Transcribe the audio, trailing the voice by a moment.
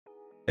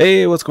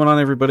Hey, what's going on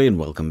everybody, and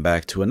welcome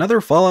back to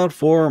another Fallout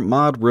 4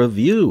 mod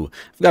review.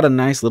 I've got a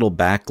nice little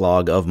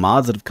backlog of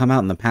mods that have come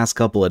out in the past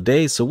couple of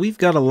days, so we've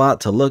got a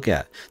lot to look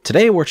at.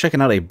 Today we're checking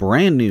out a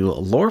brand new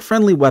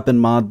lore-friendly weapon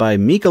mod by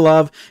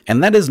Micalov,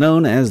 and that is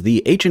known as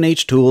the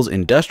H&H Tools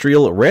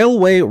Industrial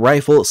Railway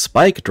Rifle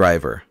Spike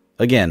Driver.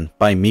 Again,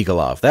 by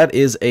Micalov. That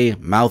is a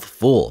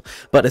mouthful,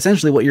 but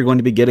essentially what you're going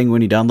to be getting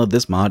when you download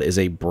this mod is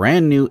a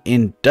brand new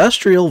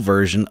industrial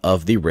version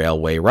of the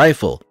railway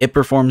rifle. It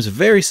performs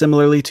very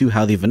similarly to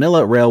how the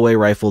vanilla railway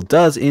rifle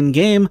does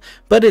in-game,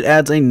 but it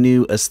adds a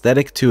new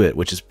aesthetic to it,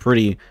 which is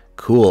pretty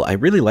cool. I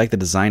really like the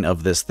design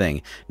of this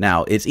thing.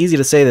 Now, it's easy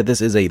to say that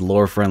this is a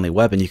lore-friendly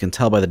weapon. You can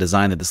tell by the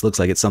design that this looks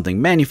like it's something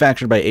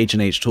manufactured by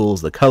H&H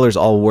Tools. The colors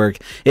all work.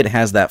 It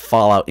has that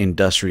Fallout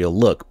industrial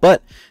look,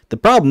 but the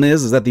problem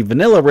is that the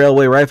vanilla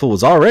railway rifle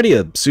was already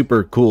a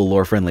super cool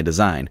lore-friendly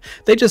design.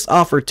 They just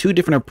offer two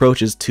different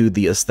approaches to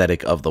the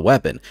aesthetic of the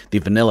weapon. The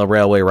vanilla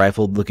railway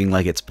rifle looking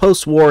like it's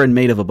post-war and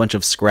made of a bunch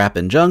of scrap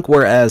and junk,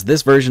 whereas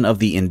this version of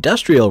the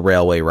industrial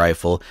railway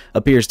rifle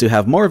appears to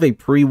have more of a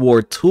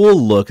pre-war tool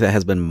look that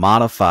has been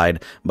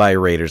modified by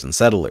raiders and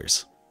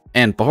settlers.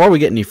 And before we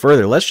get any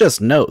further, let's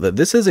just note that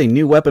this is a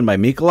new weapon by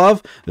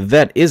Micalov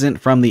that isn't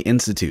from the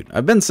Institute.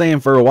 I've been saying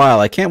for a while,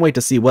 I can't wait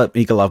to see what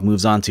Micalov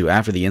moves on to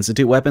after the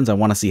Institute weapons. I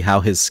want to see how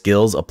his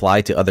skills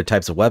apply to other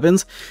types of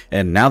weapons.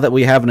 And now that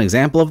we have an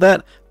example of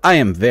that, I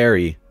am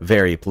very,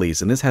 very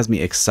pleased. And this has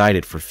me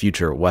excited for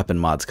future weapon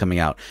mods coming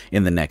out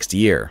in the next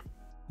year.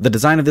 The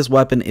design of this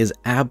weapon is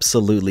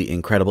absolutely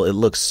incredible. It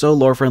looks so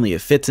lore-friendly, it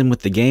fits in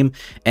with the game,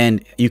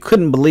 and you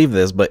couldn't believe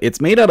this, but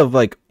it's made out of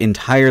like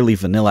entirely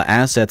vanilla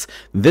assets.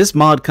 This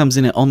mod comes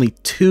in at only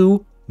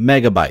 2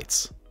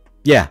 megabytes.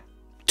 Yeah,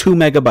 2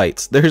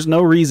 megabytes. There's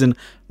no reason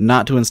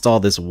not to install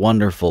this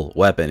wonderful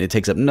weapon. It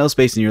takes up no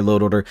space in your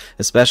load order,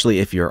 especially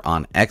if you're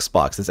on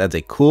Xbox. This adds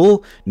a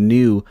cool,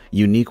 new,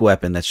 unique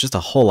weapon that's just a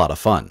whole lot of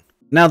fun.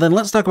 Now then,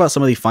 let's talk about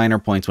some of the finer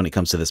points when it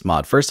comes to this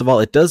mod. First of all,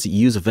 it does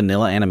use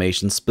vanilla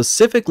animations,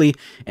 specifically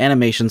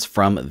animations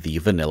from the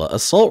vanilla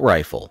assault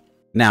rifle.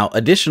 Now,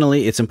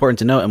 additionally, it's important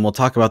to note, and we'll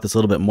talk about this a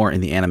little bit more in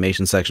the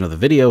animation section of the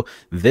video,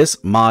 this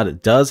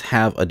mod does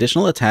have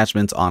additional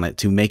attachments on it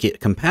to make it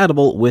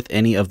compatible with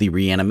any of the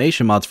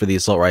reanimation mods for the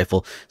assault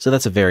rifle, so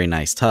that's a very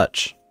nice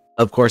touch.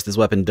 Of course, this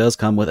weapon does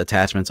come with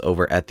attachments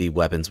over at the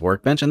weapons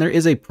workbench, and there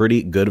is a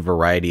pretty good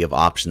variety of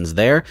options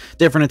there.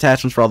 Different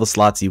attachments for all the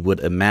slots you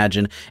would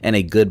imagine, and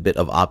a good bit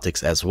of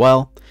optics as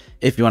well.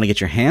 If you want to get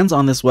your hands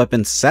on this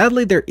weapon,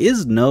 sadly there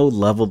is no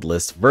leveled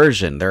list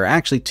version. There are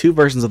actually 2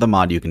 versions of the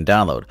mod you can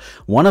download,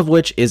 one of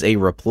which is a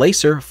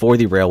replacer for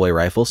the railway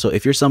rifle, so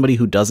if you're somebody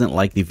who doesn't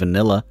like the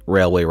vanilla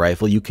railway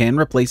rifle, you can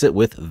replace it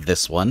with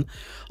this one.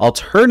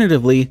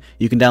 Alternatively,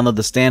 you can download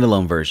the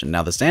standalone version.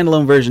 Now, the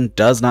standalone version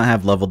does not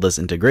have leveled list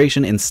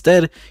integration.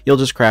 Instead, you'll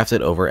just craft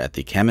it over at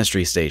the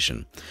chemistry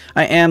station.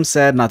 I am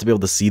sad not to be able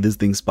to see this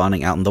thing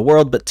spawning out in the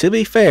world, but to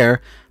be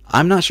fair,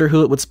 I'm not sure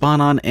who it would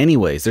spawn on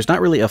anyways. There's not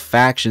really a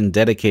faction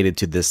dedicated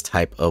to this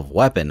type of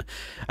weapon.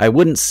 I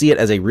wouldn't see it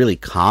as a really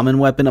common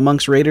weapon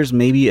amongst raiders,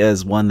 maybe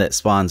as one that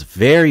spawns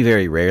very,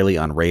 very rarely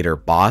on raider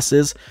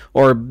bosses,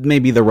 or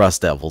maybe the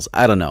Rust Devils,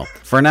 I don't know.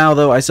 For now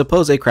though, I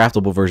suppose a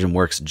craftable version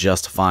works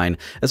just fine,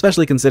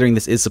 especially considering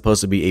this is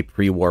supposed to be a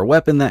pre-war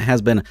weapon that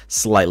has been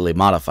slightly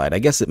modified. I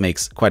guess it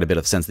makes quite a bit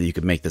of sense that you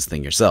could make this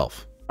thing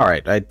yourself.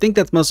 Alright, I think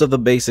that's most of the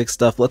basic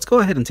stuff. Let's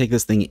go ahead and take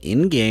this thing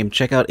in-game,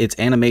 check out its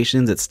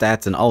animations, its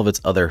stats, and all of its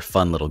other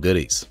fun little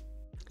goodies.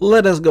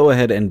 Let us go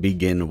ahead and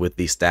begin with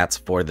the stats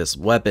for this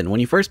weapon.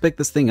 When you first pick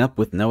this thing up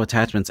with no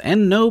attachments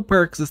and no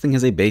perks, this thing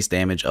has a base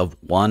damage of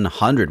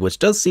 100, which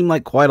does seem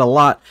like quite a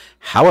lot.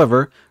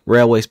 However,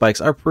 railway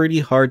spikes are pretty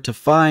hard to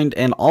find,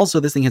 and also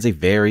this thing has a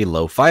very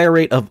low fire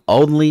rate of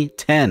only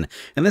 10.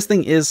 And this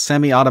thing is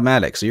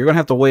semi-automatic, so you're going to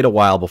have to wait a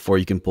while before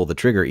you can pull the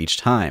trigger each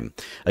time.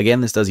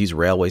 Again, this does use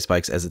railway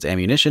spikes as its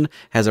ammunition,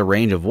 has a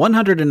range of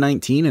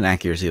 119, an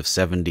accuracy of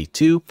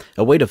 72,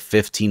 a weight of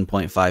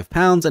 15.5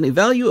 pounds, and a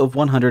value of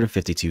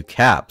 152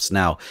 caps.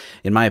 Now,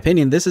 in my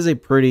opinion, this is a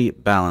pretty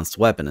balanced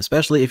weapon,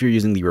 especially if you're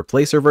using the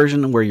replacer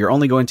version, where you're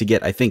only going to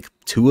get, I think,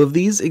 2 of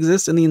these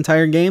exist in the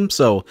entire game,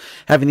 so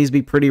having these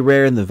be pretty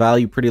rare and the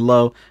value pretty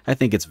low, I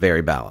think it's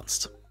very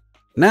balanced.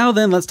 Now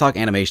then, let's talk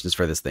animations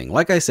for this thing.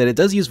 Like I said, it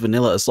does use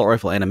vanilla assault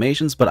rifle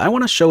animations, but I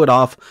want to show it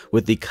off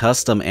with the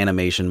custom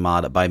animation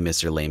mod by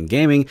Mr. Lame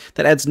Gaming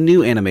that adds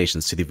new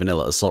animations to the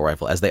vanilla assault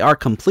rifle, as they are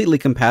completely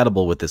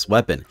compatible with this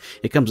weapon.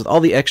 It comes with all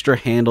the extra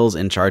handles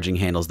and charging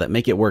handles that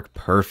make it work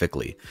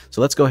perfectly. So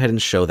let's go ahead and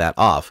show that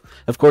off.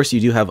 Of course, you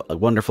do have a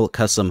wonderful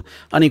custom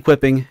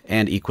unequipping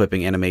and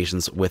equipping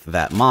animations with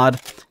that mod,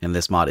 and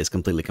this mod is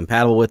completely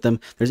compatible with them.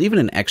 There's even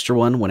an extra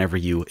one whenever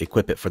you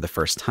equip it for the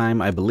first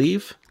time, I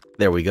believe.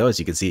 There we go. As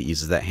you can see, it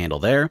uses that handle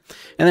there.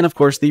 And then, of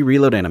course, the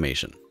reload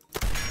animation.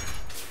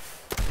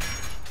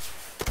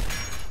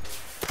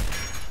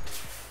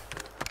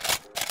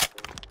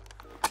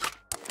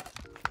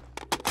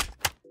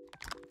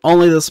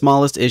 Only the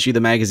smallest issue,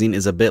 the magazine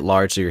is a bit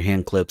large, so your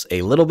hand clips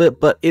a little bit,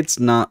 but it's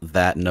not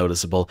that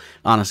noticeable.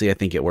 Honestly, I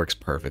think it works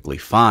perfectly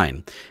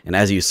fine. And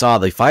as you saw,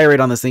 the fire rate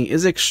on this thing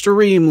is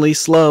extremely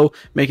slow,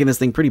 making this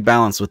thing pretty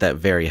balanced with that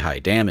very high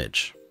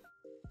damage.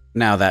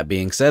 Now that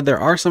being said,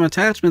 there are some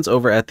attachments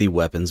over at the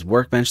weapons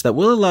workbench that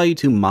will allow you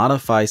to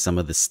modify some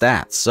of the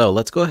stats. So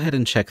let's go ahead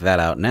and check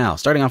that out now.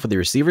 Starting off with the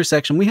receiver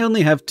section, we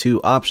only have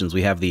two options.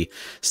 We have the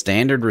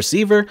standard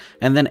receiver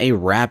and then a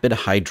rapid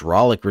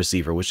hydraulic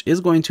receiver, which is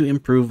going to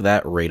improve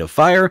that rate of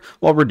fire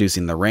while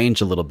reducing the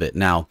range a little bit.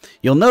 Now,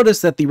 you'll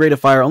notice that the rate of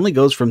fire only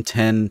goes from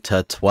 10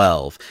 to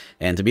 12.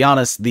 And to be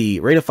honest,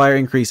 the rate of fire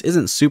increase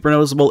isn't super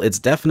noticeable. It's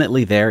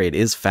definitely there. It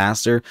is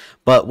faster.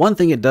 But one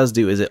thing it does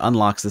do is it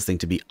unlocks this thing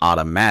to be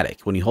automatic.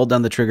 When you hold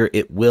down the trigger,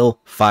 it will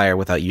fire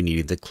without you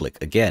needing to click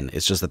again.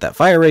 It's just that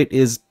fire rate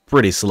is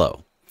pretty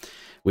slow.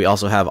 We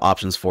also have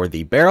options for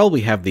the barrel.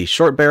 We have the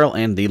short barrel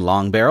and the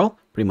long barrel,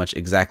 pretty much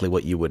exactly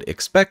what you would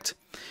expect.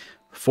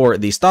 For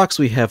the stocks,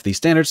 we have the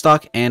standard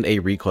stock and a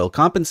recoil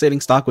compensating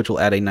stock, which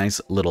will add a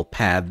nice little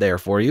pad there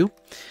for you.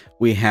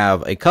 We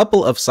have a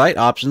couple of sight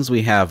options.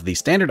 We have the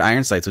standard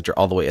iron sights, which are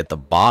all the way at the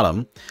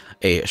bottom,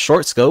 a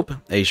short scope,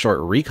 a short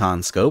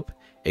recon scope,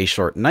 a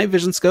short night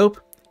vision scope,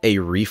 a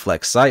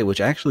reflex sight,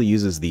 which actually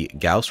uses the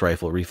Gauss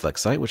rifle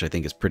reflex sight, which I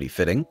think is pretty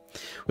fitting.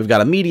 We've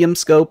got a medium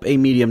scope, a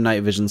medium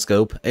night vision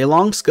scope, a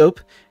long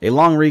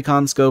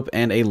recon scope,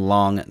 and a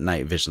long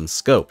night vision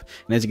scope.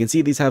 And as you can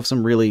see, these have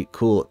some really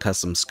cool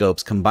custom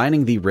scopes,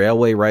 combining the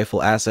railway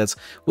rifle assets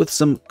with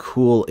some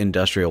cool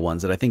industrial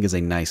ones that I think is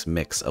a nice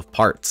mix of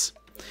parts.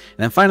 And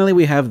then finally,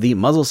 we have the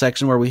muzzle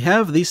section, where we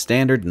have the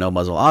standard no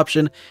muzzle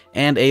option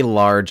and a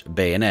large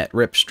bayonet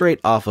ripped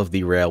straight off of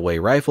the railway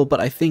rifle, but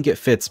I think it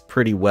fits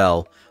pretty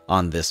well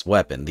on this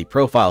weapon. The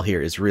profile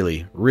here is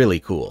really, really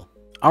cool.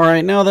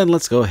 Alright, now then,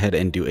 let's go ahead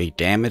and do a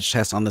damage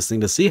test on this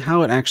thing to see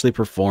how it actually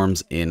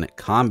performs in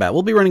combat.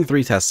 We'll be running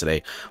 3 tests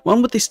today.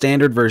 One with the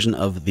standard version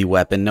of the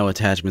weapon, no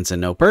attachments and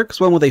no perks.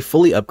 One with a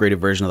fully upgraded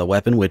version of the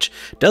weapon, which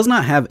does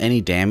not have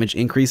any damage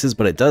increases,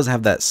 but it does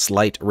have that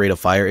slight rate of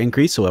fire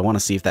increase, so I want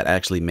to see if that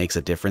actually makes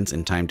a difference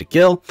in time to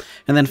kill.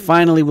 And then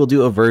finally, we'll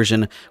do a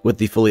version with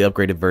the fully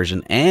upgraded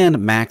version and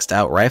maxed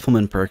out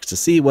rifleman perks to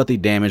see what the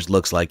damage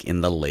looks like in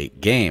the late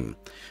game.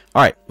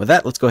 Alright, with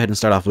that, let's go ahead and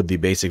start off with the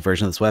basic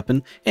version of this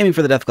weapon. Aiming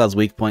for the Deathclaw's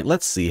weak point,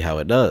 let's see how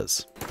it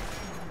does.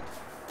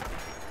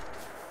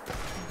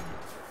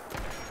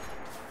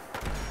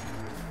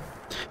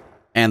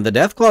 And the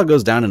Deathclaw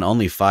goes down in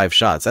only 5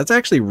 shots. That's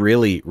actually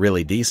really,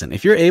 really decent.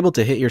 If you're able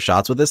to hit your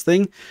shots with this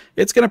thing,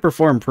 it's going to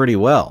perform pretty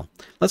well.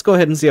 Let's go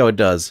ahead and see how it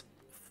does,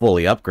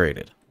 fully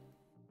upgraded.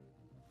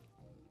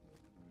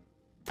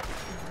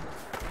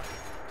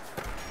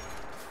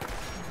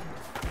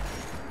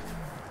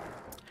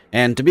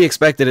 And to be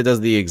expected, it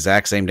does the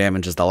exact same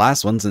damage as the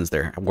last one, since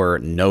there were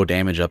no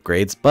damage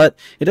upgrades, but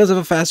it does have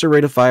a faster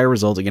rate of fire,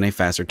 resulting in a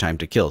faster time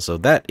to kill, so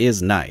that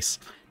is nice.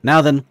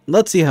 Now then,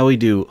 let's see how we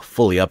do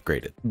fully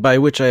upgraded. By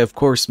which I of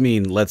course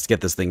mean let's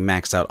get this thing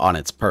maxed out on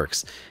its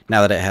perks.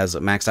 Now that it has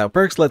maxed out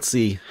perks, let's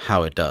see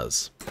how it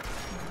does.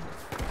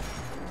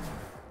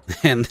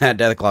 And that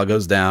Deathclaw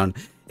goes down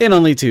in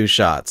only 2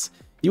 shots.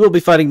 You will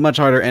be fighting much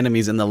harder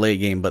enemies in the late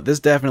game, but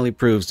this definitely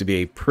proves to be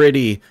a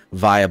pretty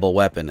viable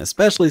weapon,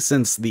 especially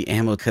since the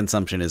ammo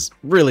consumption is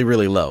really,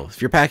 really low.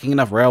 If you're packing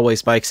enough railway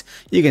spikes,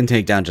 you can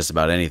take down just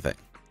about anything.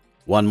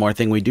 One more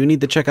thing we do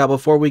need to check out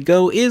before we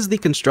go is the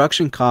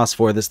construction cost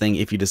for this thing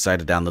if you decide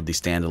to download the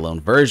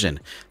standalone version.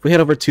 If we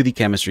head over to the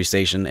chemistry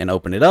station and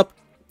open it up,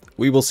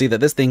 we will see that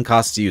this thing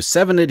costs you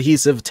 7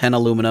 adhesive, 10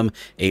 aluminum,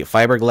 8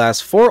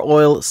 fiberglass, 4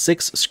 oil,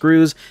 6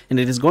 screws, and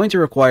it is going to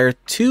require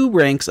 2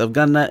 ranks of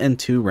gun nut and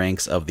 2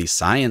 ranks of the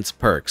science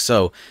perk.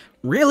 So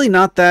really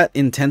not that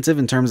intensive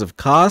in terms of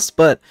cost,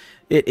 but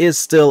it is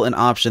still an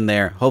option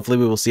there. Hopefully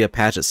we will see a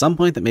patch at some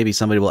point that maybe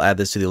somebody will add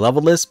this to the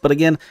level list, but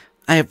again,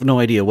 I have no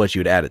idea what you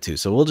would add it to,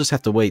 so we'll just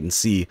have to wait and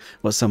see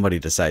what somebody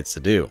decides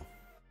to do.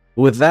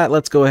 With that,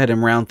 let's go ahead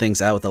and round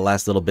things out with the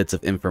last little bits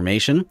of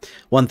information.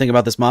 One thing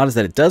about this mod is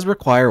that it does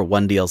require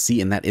 1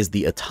 DLC, and that is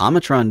the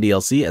Automatron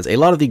DLC, as a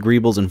lot of the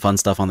greebles and fun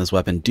stuff on this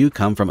weapon do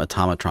come from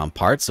Automatron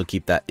parts, so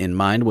keep that in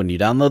mind when you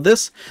download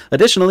this.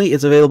 Additionally,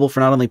 it's available for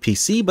not only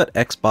PC, but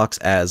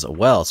Xbox as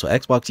well, so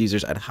Xbox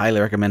users, I'd highly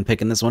recommend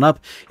picking this one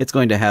up. It's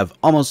going to have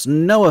almost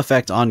no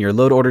effect on your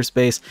load order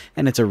space,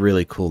 and it's a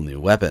really cool new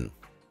weapon.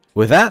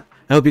 With that,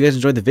 I hope you guys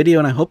enjoyed the video,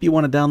 and I hope you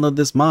want to download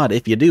this mod.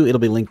 If you do, it'll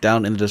be linked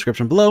down in the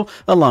description below,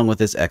 along with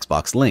this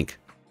Xbox link.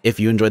 If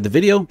you enjoyed the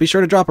video, be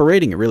sure to drop a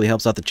rating. It really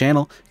helps out the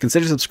channel.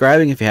 Consider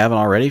subscribing if you haven't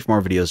already for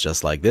more videos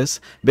just like this.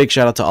 Big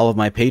shout out to all of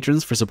my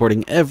patrons for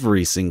supporting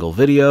every single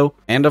video.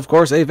 And of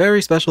course, a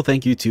very special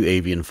thank you to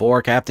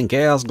Avian4, Captain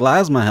Chaos,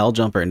 Glasma,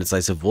 Helljumper,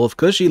 Indecisive Wolf,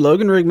 Cushy,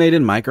 Logan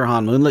Rigmaiden,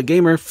 Microhan, Moonlit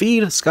Gamer,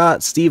 Feed,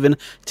 Scott, Steven,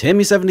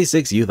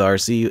 Timmy76, Youth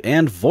RC,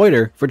 and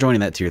Voider for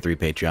joining that Tier 3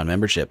 Patreon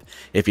membership.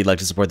 If you'd like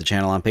to support the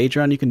channel on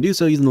Patreon, you can do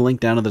so using the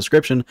link down in the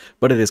description,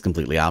 but it is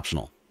completely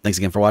optional. Thanks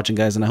again for watching,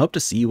 guys, and I hope to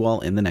see you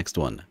all in the next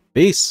one.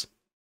 Peace!